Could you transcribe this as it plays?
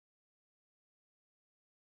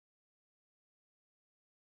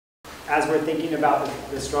as we're thinking about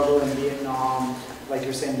the struggle in Vietnam, like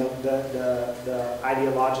you're saying, the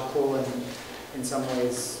ideological and in some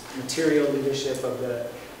ways material leadership of the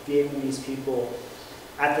Vietnamese people,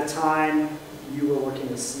 at the time you were working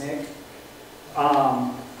with SNCC,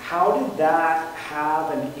 how did that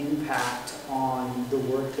have an impact on the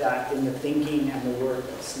work that, in the thinking and the work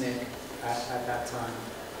of SNCC at that time?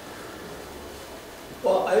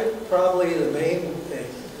 Well, probably the main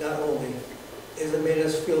thing, not only, is it made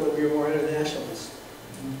us feel that we were more internationalists.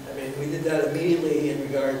 I mean, we did that immediately in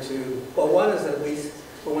regard to, well, one is that we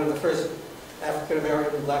were one of the first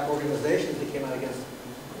African-American and black organizations that came out against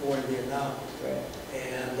war in Vietnam. Right.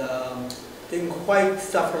 And didn't quite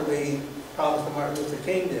suffer the problems that Martin Luther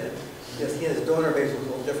King did, because his donor base was a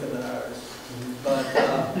little different than ours.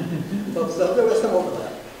 But so there was some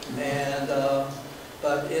overlap. And,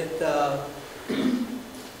 but it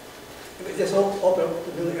just opened up a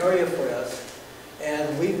new area for us.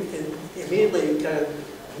 And we immediately kind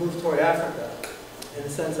of moved toward Africa in the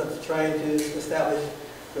sense of trying to establish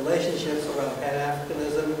relationships around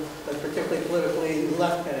Pan-Africanism, but particularly politically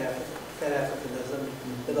left Pan-Africanism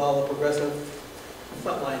with all the progressive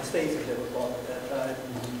frontline states, as they were called at that time,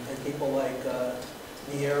 and people like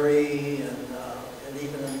Nyeri and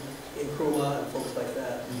even Nkrumah and folks like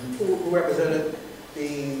that, who represented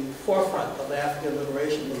the forefront of the African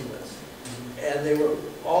liberation movements. And they were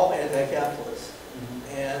all anti-capitalist.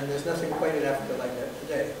 And there's nothing quite in Africa like that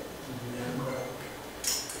today. And,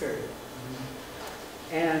 period.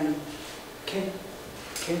 And can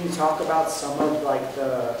you talk about some of like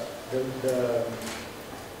the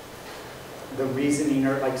reasoning,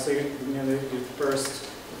 or like, so you're, the first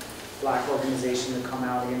black organization to come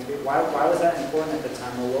out against it? Why was that important at the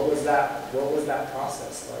time, or what was that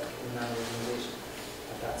process like in that organization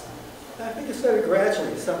at that time? I think it started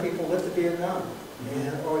gradually. Some people went to Vietnam,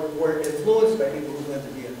 and, or were influenced by people who went to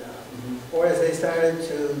Vietnam. Or as they started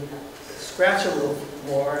to scratch a little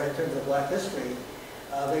more in terms of black history,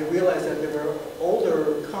 they realized that there were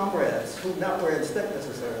older comrades who not were in SNCC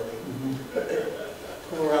necessarily, but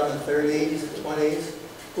who were around the 30s, 20s,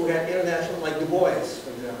 who had international, like Du Bois,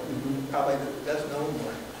 for example, probably the best known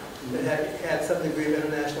one, that had some degree of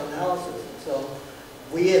international analysis. So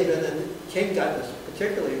we had been, and King got this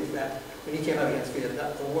particularly that when he came out against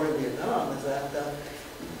Vietnam, the war in Vietnam, is that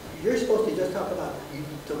you're supposed to just talk about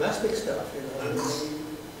domestic stuff, you know.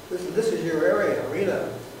 This is your arena,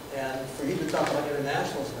 and for you to talk about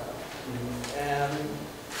international stuff. And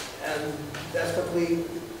that's what we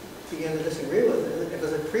began to disagree with. It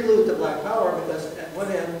was a prelude to Black Power, because at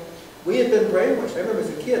one end, we had been brainwashed. I remember as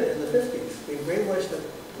a kid in the 50s, being brainwashed that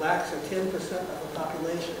blacks are 10% of the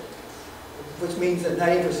population, which means that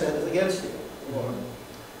 90% is against you.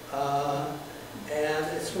 And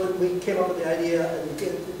it's when we came up with the idea, and we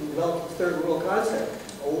developed the third world concept,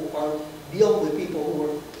 or deal with people who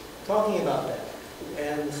were talking about that,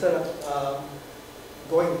 and set up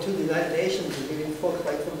going to the United Nations and meeting folks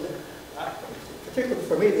like from particularly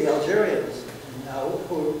for me, the Algerians,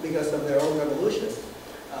 who, because of their own revolution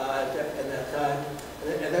at that time,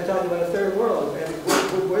 and they're talking about a third world,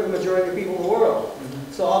 and we're the majority of people in the world.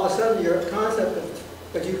 So all of a sudden, your concept of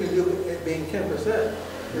what you can do it being 10%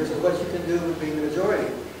 versus what you can do with being the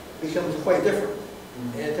majority becomes quite different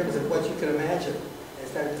in terms of what you can imagine and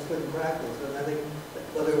start to put in practice. And I think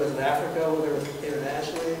whether it was in Africa, whether it was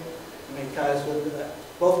internationally, I mean, ties with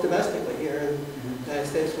both domestically here in the United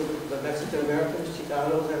States with the Mexican Americans,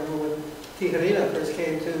 Chicanos. I remember when Tijerina first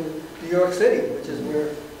came to New York City, which is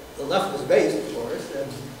where the left was based, of course. And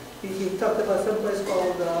he talked about some place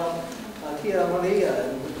called Tia Manilla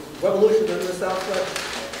and revolution in the Southwest.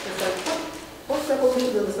 It's like, what's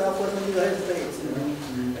revolution in the Southwest of the United States? You know?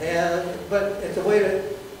 But it's a way to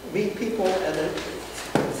meet people and then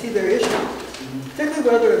see their issues, particularly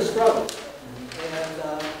where they're in struggle.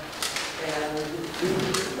 And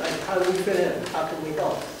like, how do we fit in? How can we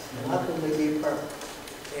help? And how can we be a part?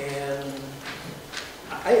 And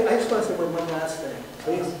I just want to say one last thing.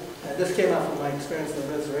 Please. And this came out from my experience in the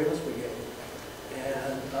Militarism Brigade.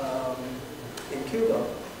 And in Cuba.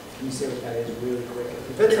 Can you say what that is really quick?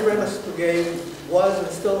 The Militarism Brigade was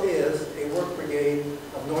and still is a work brigade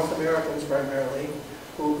of North Americans primarily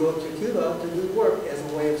who go to Cuba to do work as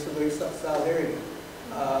a way of civil solidarity.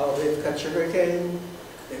 They've cut sugarcane,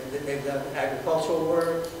 they've done agricultural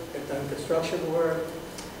work, they've done construction work,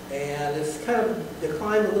 and it's kind of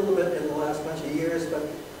declined a little bit in the last bunch of years, but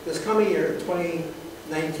this coming year,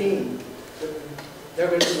 2019, they're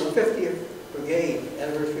going to do the 50th brigade,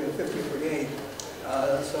 anniversary of the 50th brigade,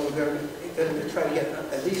 so they're going to try to get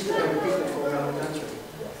at least 200 people from around the country.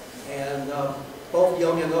 And both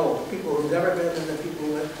young and old, people who've never been and the people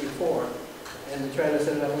who went before. and to try to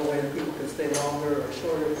set it up in a way that people can stay longer or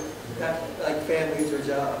shorter, like families or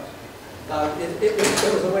jobs.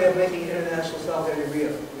 It was a way of making international solidarity real.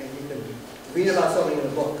 I mean, you can read about something in a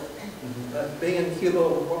book. Being in Cuba,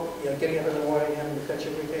 getting up in the morning, having to fetch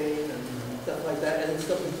your brigade and stuff like that, and then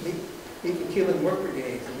still meet the Cuban work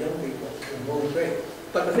brigades and young people. It was really great.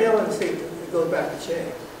 But the thing I want to say, it goes back to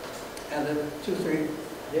Che. And then 2, 3.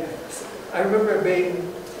 Yeah. I remember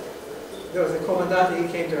there was a commandante,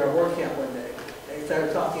 he came to our work camp one day. And he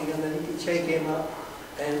started talking, and then Che came up,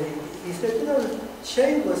 and he said,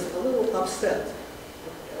 Che was a little upset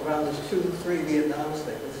around this 2, 3 Vietnam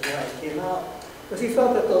thing. This is why he came out. Because he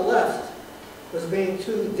felt that the left was being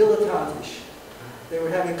too dilettantish. They were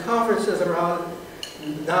having conferences around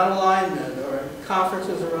non-alignment or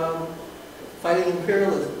conferences around fighting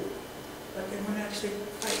imperialism. But they weren't actually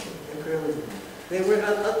fighting imperialism. They were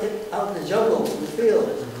out in the jungle, in the field.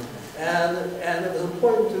 And it was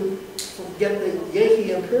important to get the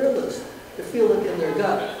Yankee imperialists to feel it in their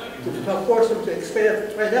gut, to force them to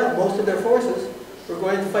expand. Right now, most of their forces were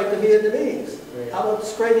going to fight the Vietnamese. Right. How about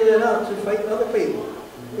spreading it out to fight other people,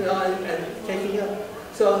 and taking up?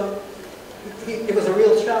 So it was a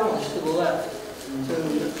real challenge to the left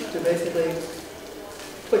to basically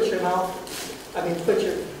put your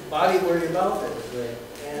body where your mouth is. Right.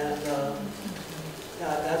 And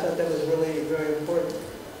I thought that was really very important.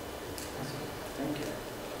 Thank you.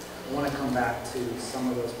 I want to come back to some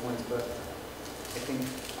of those points, but I think,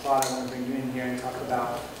 Claude, I want to bring you in here and talk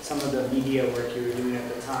about some of the media work you were doing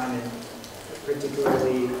at the time, and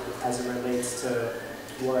particularly as it relates to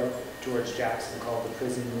what George Jackson called the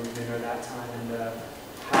prison movement or that time, and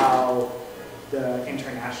how the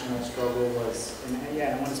international struggle was. And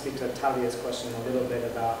yeah, I want to speak to Talia's question a little bit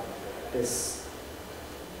about this,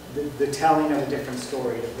 the telling of a different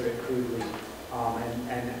story, to put it crudely,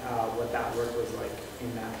 and what that work was like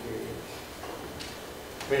in that period.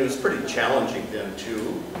 I mean, it was pretty challenging then,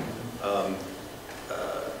 too.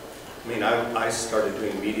 I started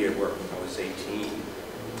doing media work when I was 18.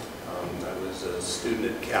 I was a student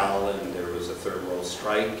at Cal, and there was a Third World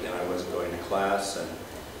Strike, and I wasn't going to class, and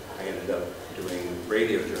I ended up doing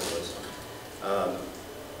radio journalism.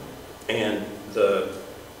 And the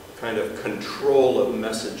kind of control of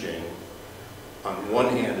messaging, on one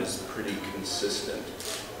hand, is pretty consistent.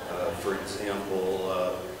 For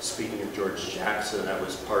example, speaking of George Jackson, I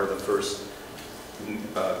was part of the first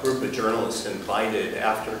group of journalists invited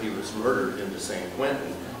after he was murdered into San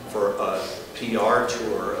Quentin for a PR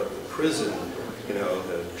tour of the prison,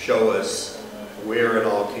 to show us where it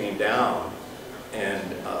all came down.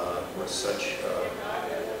 And was such,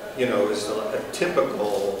 it was a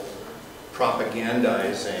typical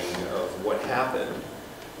propagandizing of what happened,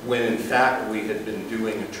 when in fact we had been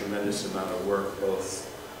doing a tremendous amount of work, both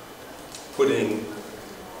putting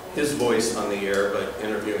his voice on the air, but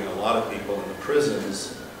interviewing a lot of people in the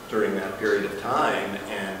prisons during that period of time,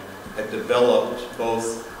 and had developed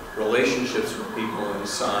both relationships with people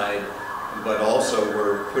inside, but also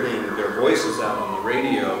were putting their voices out on the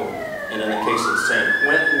radio. And in the case of San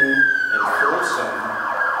Quentin and Folsom,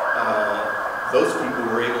 those people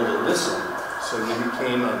were able to listen. So we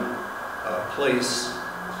became a place,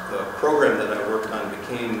 the program that I worked on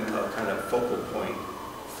became a kind of focal point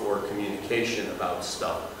for communication about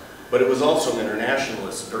stuff. But it was also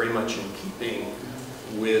internationalist, very much in keeping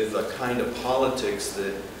with the kind of politics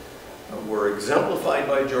that were exemplified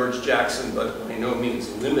by George Jackson, but by no means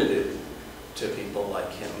limited to people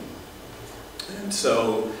like him. And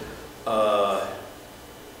so,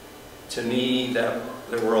 to me, that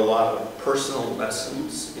there were a lot of personal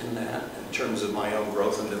lessons in that, in terms of my own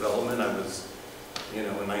growth and development. I was, in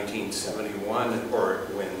 1971, or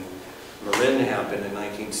when Marin happened in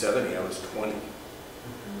 1970, I was 20.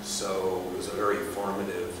 So it was a very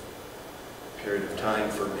formative period of time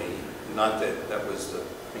for me. Not that that was the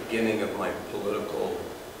beginning of my political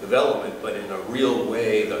development, but in a real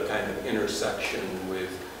way, the kind of intersection with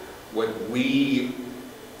what we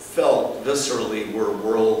felt viscerally were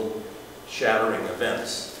world-shattering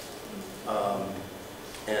events.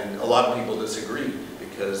 And a lot of people disagreed,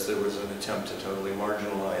 because there was an attempt to totally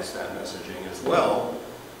marginalize that messaging as well.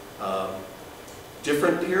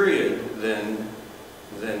 Different period than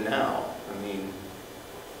now. I mean,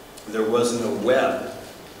 there wasn't a web,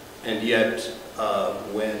 and yet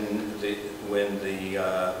when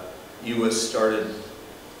the U.S. started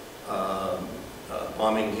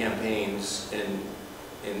bombing campaigns in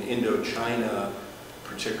Indochina,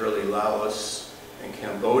 particularly Laos and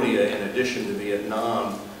Cambodia, in addition to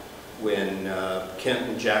Vietnam, when Kent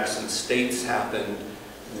and Jackson states happened,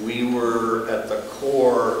 we were at the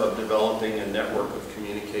core of developing a network of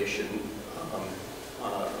communication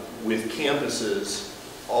with campuses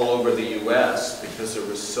all over the U.S. because there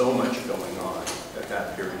was so much going on at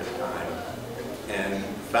that period of time, and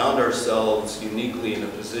found ourselves uniquely in a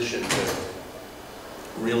position to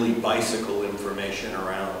really bicycle information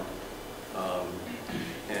around.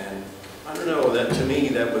 And I don't know, that to me,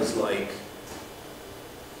 that was like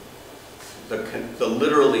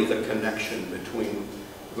literally the connection between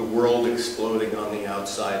the world exploding on the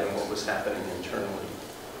outside and what was happening internally.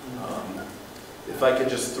 If I could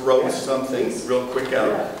just throw something real quick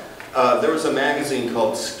out. There was a magazine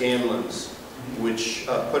called Scanlons, which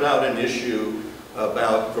put out an issue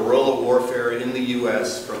about guerrilla warfare in the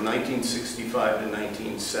U.S. from 1965 to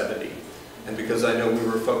 1970. And because I know we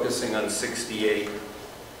were focusing on 68,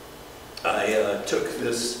 I took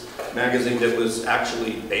this magazine that was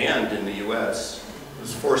actually banned in the U.S. It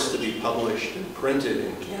was forced to be published and printed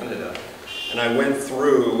in Canada. And I went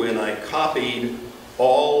through and I copied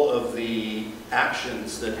all of the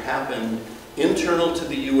actions that happened internal to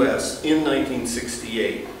the U.S. in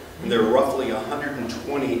 1968. And there were roughly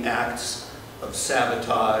 120 acts of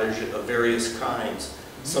sabotage of various kinds,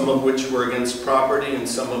 some of which were against property and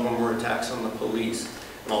some of them were attacks on the police.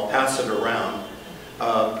 And I'll pass it around.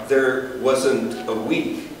 There wasn't a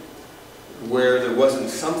week where there wasn't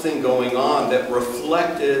something going on that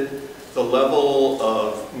reflected the level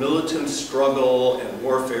of militant struggle and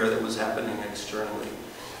warfare that was happening externally.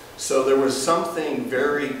 So there was something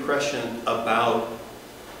very prescient about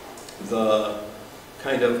the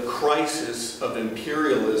kind of crisis of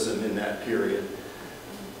imperialism in that period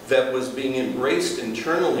that was being embraced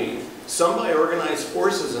internally, some by organized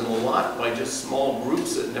forces and a lot by just small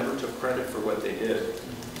groups that never took credit for what they did.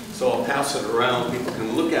 So I'll pass it around, people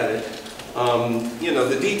can look at it. You know,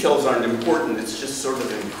 the details aren't important, it's just sort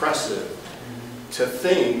of impressive to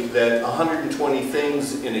think that 120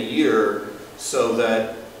 things in a year, so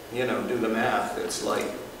that, you know, do the math, it's like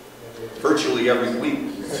virtually every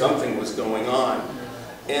week something was going on.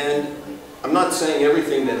 And I'm not saying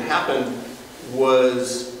everything that happened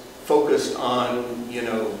was focused on, you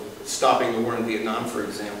know, stopping the war in Vietnam, for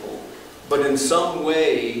example. But in some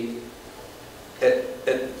way,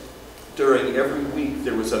 during every week,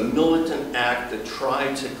 there was a militant act that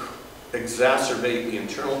tried to exacerbate the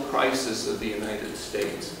internal crisis of the United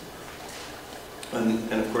States.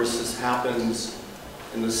 And of course, this happens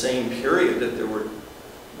in the same period that there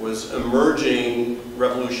was emerging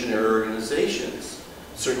revolutionary organizations.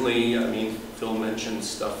 Certainly, I mean, Phil mentioned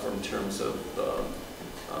stuff in terms of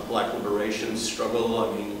Black liberation struggle.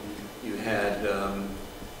 I mean, you had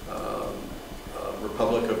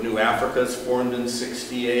Republic of New Africa's formed in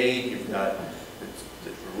 '68. You've got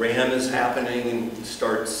Iran is happening and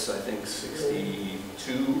starts, I think,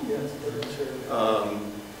 '62.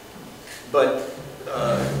 But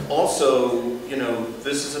also, you know,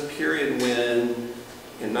 this is a period when,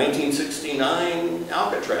 in 1969,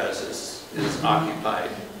 Alcatraz is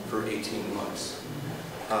occupied for 18 months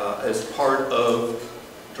as part of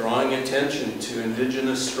drawing attention to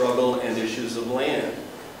indigenous struggle and issues of land.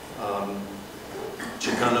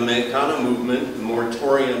 Chicano-Mexicano movement, the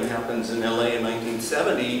moratorium happens in LA in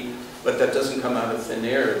 1970, but that doesn't come out of thin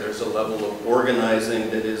air. There's a level of organizing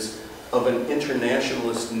that is of an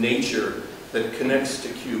internationalist nature that connects to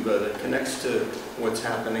Cuba, that connects to what's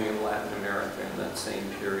happening in Latin America in that same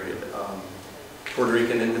period. Puerto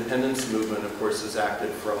Rican independence movement, of course, is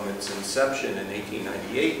active from its inception in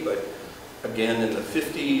 1898, but again in the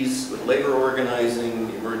 50s with labor organizing,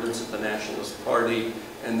 the emergence of the Nationalist Party,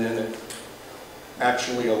 and then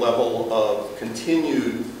actually a level of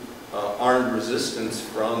continued armed resistance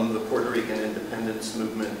from the Puerto Rican independence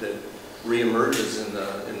movement that reemerges in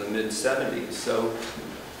the mid-70s. So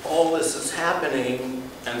all this is happening,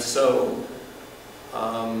 and so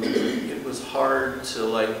it was hard to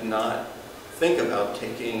like not think about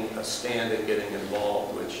taking a stand and getting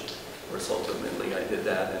involved, which of course ultimately I did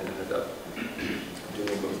that and ended up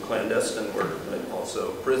doing both clandestine work but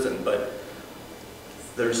also prison. But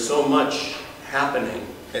there's so much happening.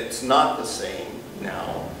 It's not the same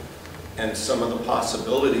now. And some of the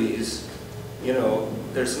possibilities, you know,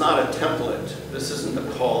 there's not a template. This isn't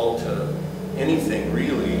a call to anything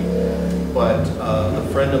really, but a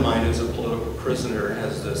friend of mine who's a political prisoner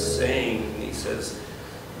has this saying, and he says,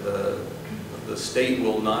 the state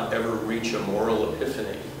will not ever reach a moral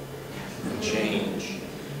epiphany and change.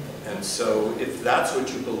 And so if that's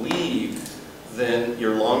what you believe, then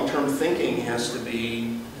your long-term thinking has to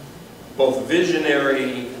be both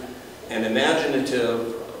visionary and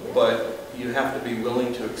imaginative, but you have to be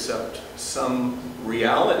willing to accept some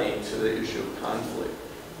reality to the issue of conflict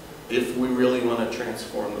if we really want to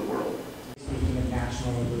transform the world. Speaking of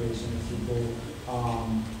national liberation, people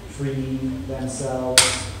free themselves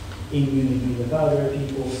in unity with other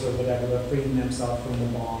peoples or whatever, but freeing themselves from the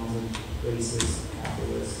bonds of racist,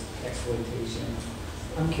 capitalist exploitation.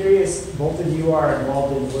 I'm curious, both of you are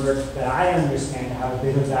involved in work that I understand have a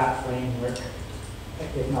bit of that framework,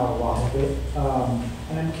 if not a lot of it.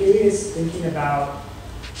 And I'm curious, thinking about,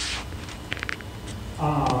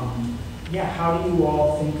 yeah, how do you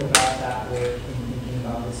all think about that work in thinking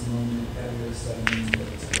about this movement that you're studying?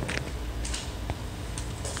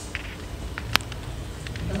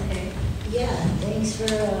 Okay. Yeah, thanks for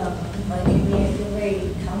inviting me. I feel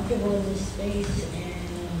very comfortable in this space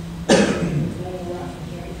and learning a lot from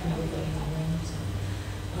hearing from everybody in the room. So,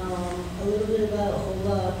 a little bit about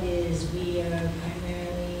Holok is we are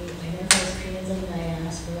primarily identified as Koreans in the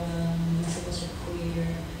diaspora. Most of us are queer.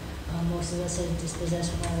 Most of us are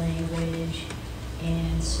dispossessed from our language.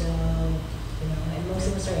 And so, and most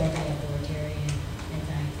of us are anti-authoritarian,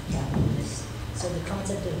 anti-capitalist. So the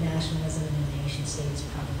concept of nationalism in the nation state is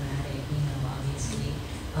problematic, obviously,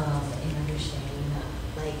 in understanding that,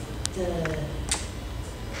 like, the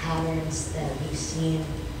patterns that we've seen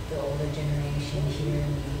the older generation here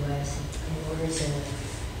in the U.S. in order to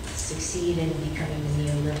succeed in becoming the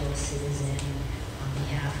neoliberal citizen on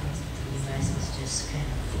behalf of the U.S. has just kind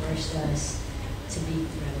of forced us to be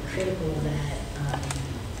rather critical of that.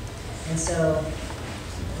 And so,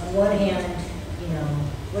 on one hand,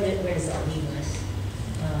 where does that leave us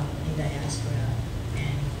in diaspora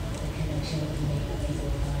and the connection we can make with people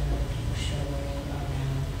of color, people struggling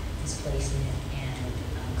around displacement and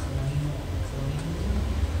colonialism.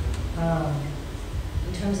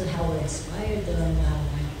 In terms of how we're inspired, though, and how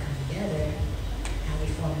we come together, how we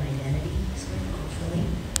form an identity, sort of culturally.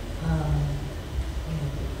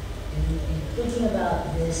 In thinking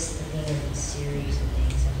about this, the thing of this series of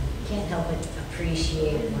things, you can't help but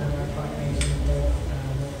appreciate one of our partners in the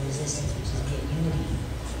resistance, which is Get Unity.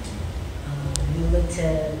 We look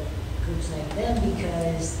to groups like them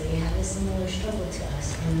because they have a similar struggle to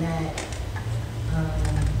us in that,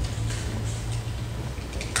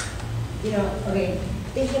 okay,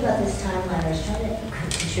 thinking about this timeline, I was trying to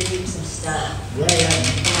contribute some stuff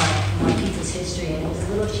from our people's history, and it was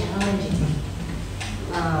a little challenging.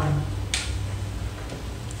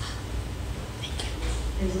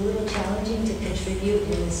 It was a little challenging to contribute in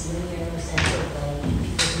this linear sense of like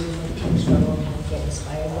people's movement, people's struggle, and how to get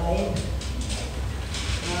inspired by it.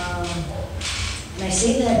 And I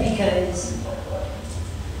say that because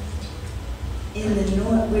in the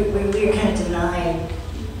North, we're kind of denied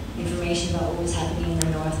information about what was happening in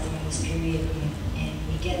the North during this period, and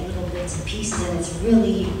we get little bits and pieces, and it's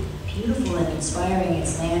really beautiful and inspiring.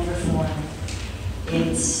 It's land reform,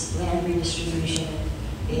 it's land redistribution,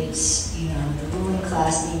 it's the ruling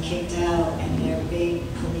class being kicked out and their big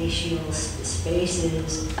palatial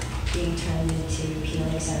spaces being turned into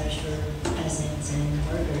healing centers for peasants and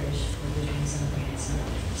workers who are doing something.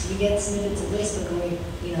 So we get snippets of this, but we're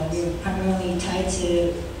primarily tied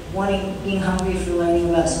to being hungry for learning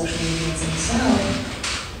about social movements in the South.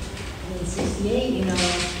 And in '68,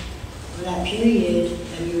 for that period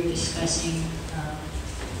that we were discussing,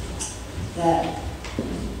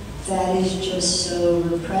 that is just so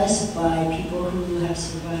repressed by people who have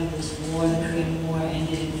survived this war. The Korean War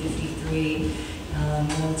ended in '53.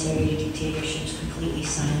 Military dictatorships completely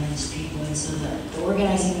silenced people, and so the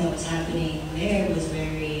organizing that was happening there was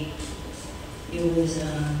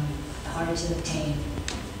hard to obtain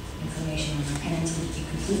information. Our parents would be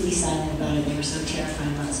completely silent about it. They were so terrified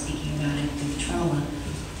about speaking about it due to trauma.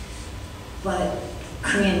 But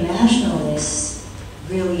Korean nationalists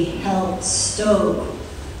really helped stoke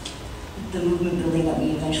the movement building that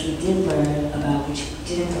we eventually did learn about, which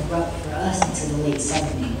didn't erupt for us until the late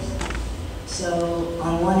 70s. So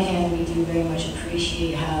on one hand, we do very much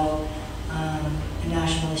appreciate how a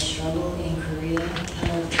nationalist struggle in Korea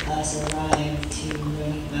helped us arrive to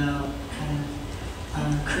learning about kind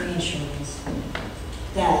of Korean struggles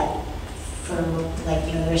that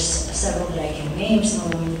there's several that I can name. Some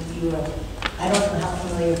of them I don't know how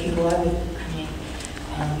familiar people are with Korean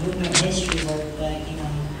movement history work, but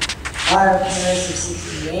our Paris of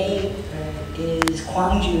 '68 is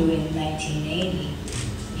Gwangju in 1980,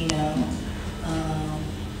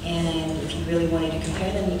 and if you really wanted to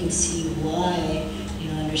compare them, you could see why,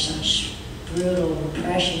 under such brutal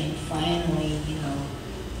repression, finally,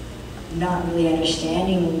 not really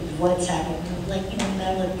understanding what's happening,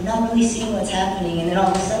 not really seeing what's happening, and then all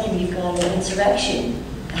of a sudden you've got an insurrection.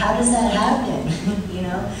 How does that happen?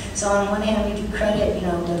 So on one hand, we do credit,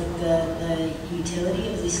 the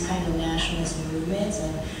utility of these kind of nationalist movements,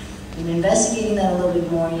 and in investigating that a little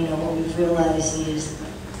bit more, what we've realized is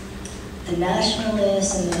the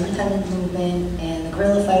nationalists and the independent movement and the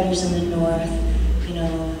guerrilla fighters in the north, you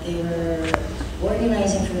know, they were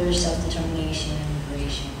organizing for their self-determination and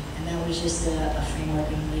liberation. And that was just a framework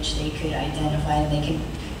in which they could identify, and they could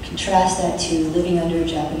contrast that to living under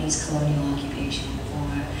Japanese colonial occupation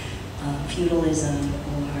or feudalism,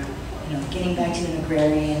 or, you know, getting back to an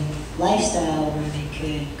agrarian lifestyle where they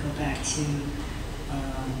could go back to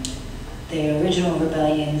the original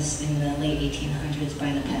rebellions in the late 1800s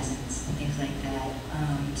by the peasants and things like that.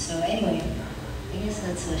 So anyway, I guess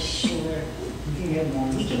that's a short.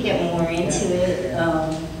 We can get more into it,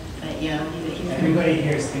 but yeah, I'll leave it here. Everybody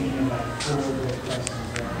here is thinking about 4 good questions,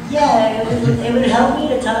 right? Yeah, it would help me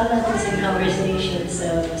to talk about this in conversation,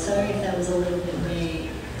 so sorry if that was a little bit vague.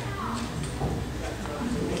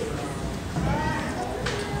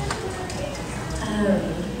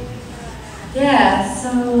 Yeah,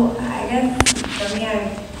 so I guess for me, I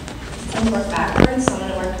tend to work backwards, so I'm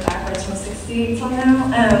going to work backwards from 68 till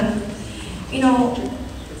now. You know,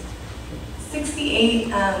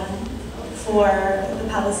 68 for the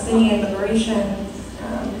Palestinian liberation,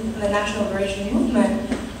 the national liberation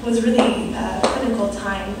movement was really a critical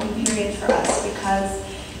time and period for us, because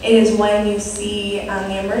it is when you see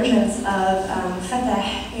the emergence of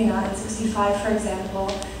Fatah, you know, in 65, for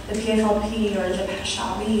example, the PFLP or the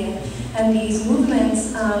Shabi, and these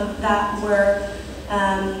movements that were,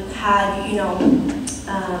 had, you know,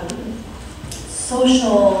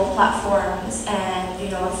 social platforms and, you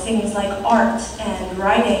know, things like art and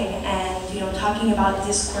writing and, you know, talking about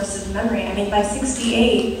discoursive memory. I mean, by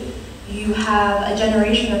 68, you have a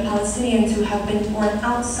generation of Palestinians who have been born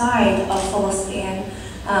outside of Palestine,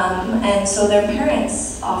 and so their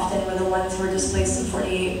parents often were the ones who were displaced in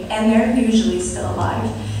 48, and they're usually still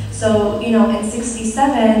alive. So, you know, in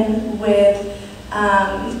 67, with,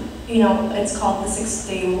 you know, it's called the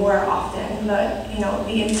Six-Day War often, but, you know,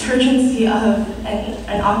 the insurgency of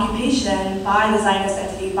an occupation by the Zionist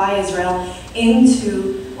entity, by Israel,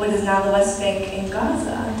 into what is now the West Bank in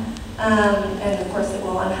Gaza, and of course the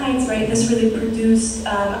Golan Heights, right? This really produced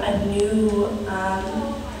a new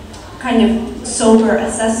kind of sober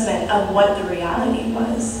assessment of what the reality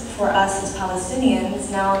was for us as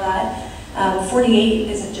Palestinians, now that 48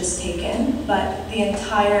 isn't just taken, but the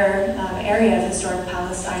entire area of historic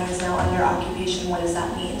Palestine is now under occupation. What does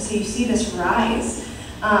that mean? So you see this rise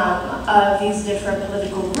of these different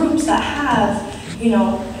political groups that have, you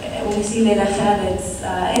know, when we see Leila Khalid's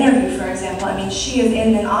interview, for example, I mean, she is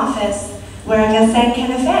in an office where Ghassan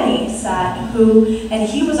Kanafani sat, and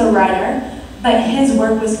he was a writer, but his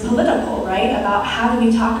work was political, right? About how do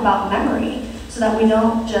we talk about memory so that we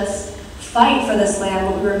don't just fight for this land,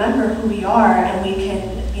 but we remember who we are, and we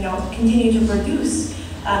can, you know, continue to produce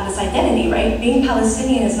this identity, right? Being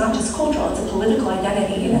Palestinian is not just cultural, it's a political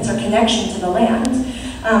identity, and it's our connection to the land.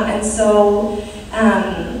 And so,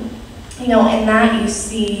 you know, in that you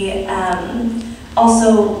see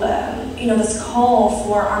also, you know, this call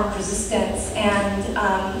for armed resistance, and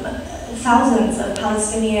thousands of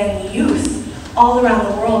Palestinian youth all around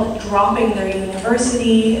the world dropping their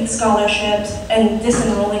university scholarships and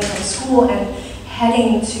disenrolling from school and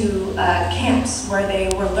heading to camps where they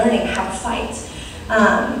were learning how to fight.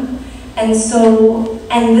 And so,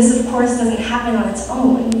 and this of course doesn't happen on its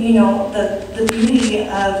own. You know, the beauty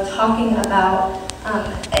of talking about,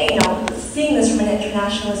 you know, seeing this from an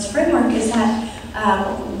internationalist framework is that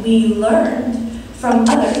we learned from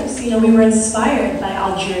others. You know, we were inspired by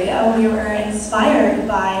Algeria, we were inspired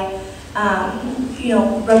by you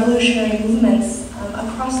know, revolutionary movements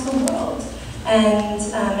across the world, and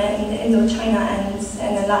in Indochina and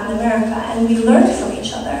in Latin America, and we learned from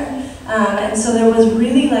each other. And so there was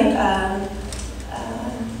really like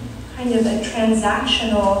kind of a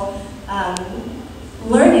transactional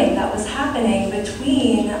learning that was happening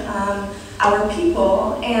between our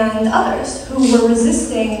people and others who were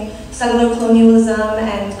resisting settler colonialism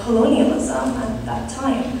and colonialism at that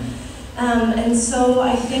time. And so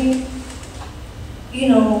I think, you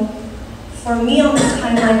know, for me on this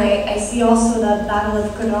timeline, I see also the Battle of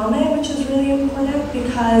Karame, which is really important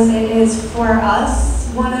because it is for us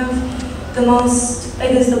one of the most,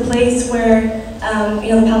 it is the place where, you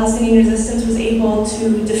know, the Palestinian resistance was able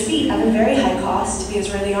to defeat at a very high cost the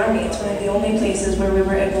Israeli army. It's one of the only places where we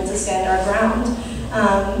were able to stand our ground.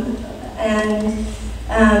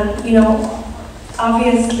 You know,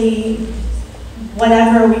 obviously,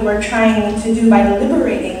 whatever we were trying to do by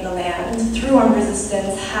liberating the land through armed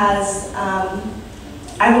resistance has,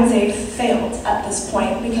 I would say, failed at this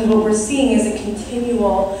point, because what we're seeing is a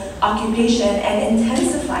continual occupation and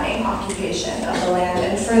intensifying occupation of the land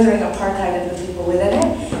and furthering apartheid of the people within it.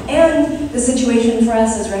 And the situation for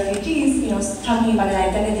us as refugees, you know, talking about an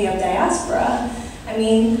identity of diaspora, I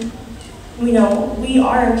mean, we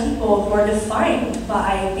are people who are defined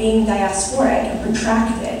by being diasporic and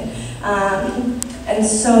protracted. And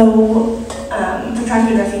so,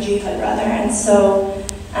 protracted refugiehood rather. And so,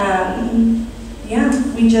 yeah,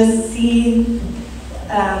 we just see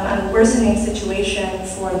a worsening situation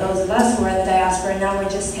for those of us who are in the diaspora. Now we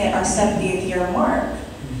just hit our 70th year mark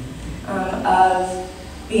of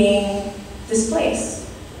being displaced,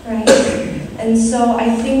 right? And so I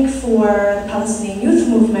think for the Palestinian Youth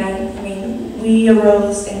Movement, I mean, we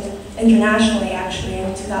arose internationally actually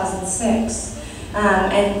in 2006.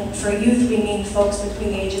 And for youth, we mean folks between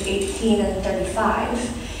the age of 18 and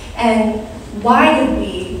 35. And why did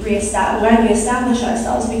we establish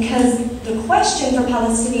ourselves? Because the question for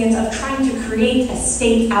Palestinians of trying to create a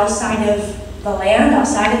state outside of the land,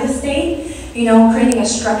 outside of the state, creating a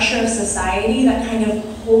structure of society that kind of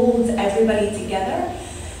holds everybody together,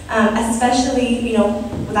 especially,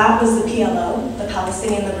 that was the PLO, the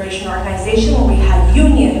Palestinian Liberation Organization, where we had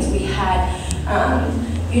unions, we had,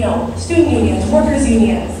 student unions, workers'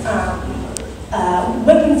 unions,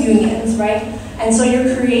 women's unions, right? And so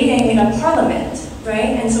you're creating a parliament,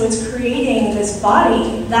 right? And so it's creating this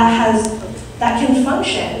body that can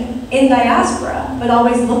function in diaspora, but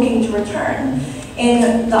always looking to return.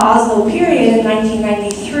 In the Oslo period in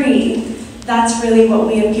 1993, that's really what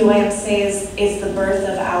we in PYM say is the birth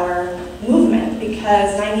of our movement,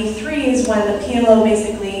 because 93 is when the PLO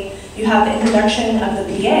basically, you have the introduction of the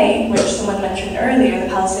PA, which someone mentioned earlier, the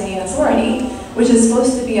Palestinian Authority, which is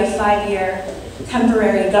supposed to be a 5-year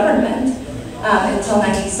temporary government until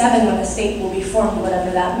 97 when the state will be formed,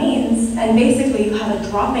 whatever that means. And basically you have a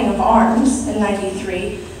dropping of arms in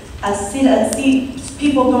 93,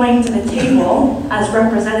 people going to the table as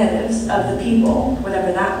representatives of the people,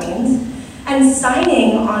 whatever that means, and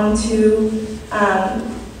signing onto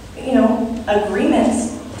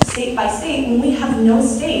agreements state by state when we have no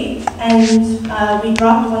state. And we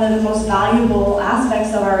dropped one of the most valuable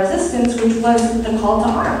aspects of our resistance, which was the call to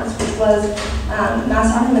arms, which was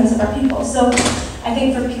mass armaments of our people. So I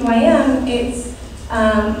think for PYM, it's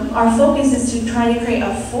our focus is to try to create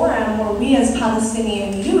a forum where we as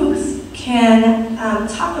Palestinian youth can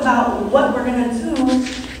talk about what we're going to do,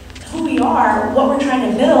 who we are, what we're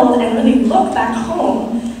trying to build, and really look back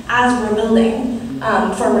home as we're building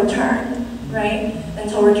for return, right?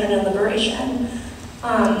 Until return and liberation.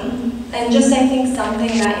 And just I think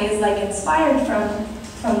something that is like inspired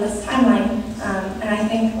from this timeline, and I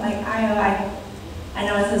think like I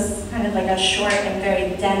know this is kind of like a short and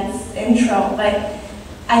very dense intro, but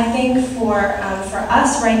I think for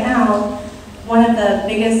us right now, one of the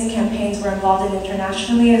biggest campaigns we're involved in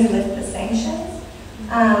internationally is Lift the Sanctions.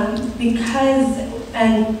 And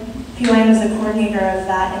PYM is the coordinator of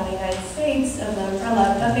that in the United States, of the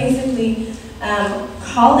umbrella, but basically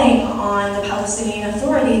calling on the Palestinian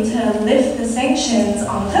Authority to lift the sanctions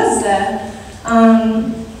on Gaza,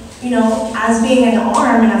 as being an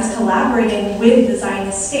arm and as collaborating with the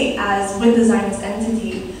Zionist state, with the Zionist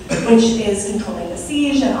entity, which is controlling the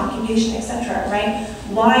siege and occupation, etc., right?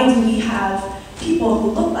 Why do we have people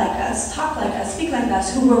who look like us, talk like us, speak like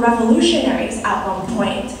us, who were revolutionaries at one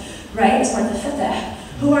point, right,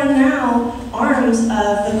 who are now arms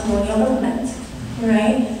of the colonial government,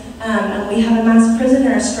 right? And we have a mass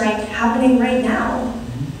prisoner strike happening right now.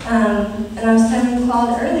 And I was telling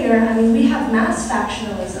Claude earlier, I mean, we have mass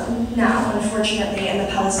factionalism now, unfortunately, in the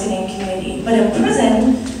Palestinian community. But in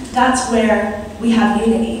prison, that's where we have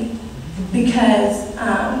unity. Because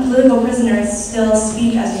political prisoners still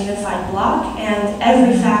speak as a unified bloc, and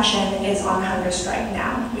every faction is on hunger strike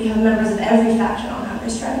now. We have members of every faction on hunger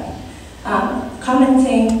strike,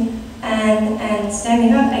 commenting and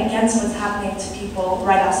standing up against what's happening to people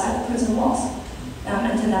right outside the prison walls,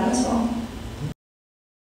 and to them as well.